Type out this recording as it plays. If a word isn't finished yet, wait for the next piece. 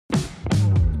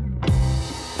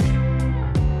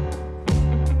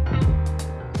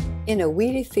In a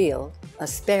weedy field, a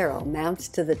sparrow mounts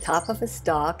to the top of a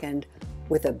stalk and,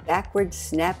 with a backward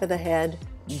snap of the head,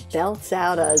 belts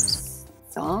out a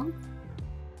song?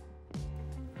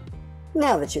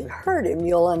 Now that you've heard him,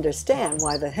 you'll understand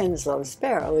why the Henslow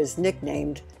sparrow is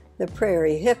nicknamed the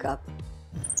prairie hiccup.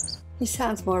 He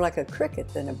sounds more like a cricket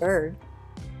than a bird,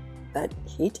 but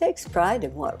he takes pride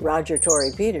in what Roger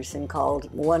Torrey Peterson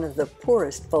called one of the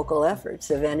poorest vocal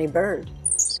efforts of any bird.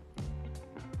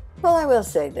 Well, I will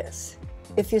say this.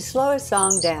 If you slow a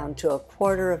song down to a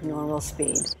quarter of normal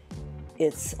speed,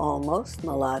 it's almost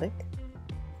melodic.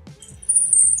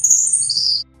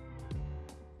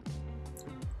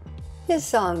 His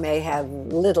song may have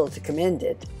little to commend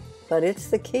it, but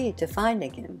it's the key to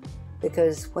finding him,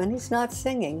 because when he's not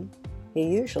singing, he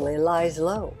usually lies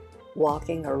low,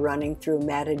 walking or running through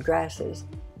matted grasses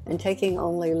and taking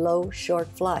only low, short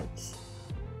flights.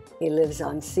 He lives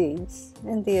on seeds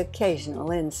and the occasional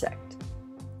insect.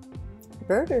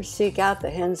 Birders seek out the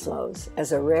Henslows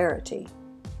as a rarity.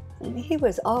 He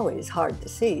was always hard to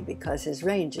see because his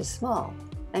range is small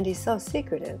and he's so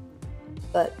secretive.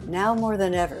 But now more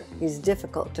than ever, he's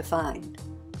difficult to find.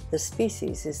 The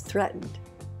species is threatened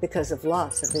because of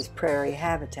loss of his prairie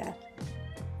habitat.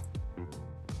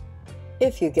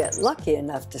 If you get lucky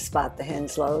enough to spot the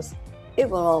Henslows, it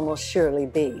will almost surely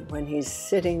be when he's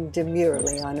sitting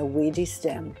demurely on a weedy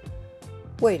stem,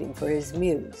 waiting for his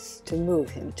muse to move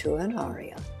him to an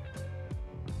aria.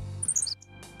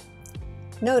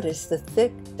 Notice the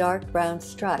thick, dark brown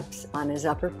stripes on his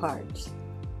upper parts,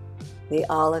 the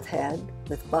olive head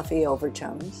with buffy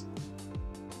overtones,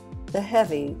 the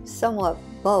heavy, somewhat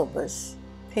bulbous,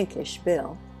 pinkish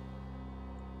bill,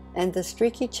 and the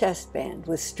streaky chest band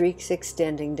with streaks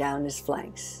extending down his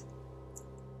flanks.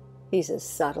 He's a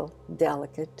subtle,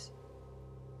 delicate,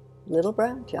 little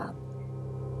brown job.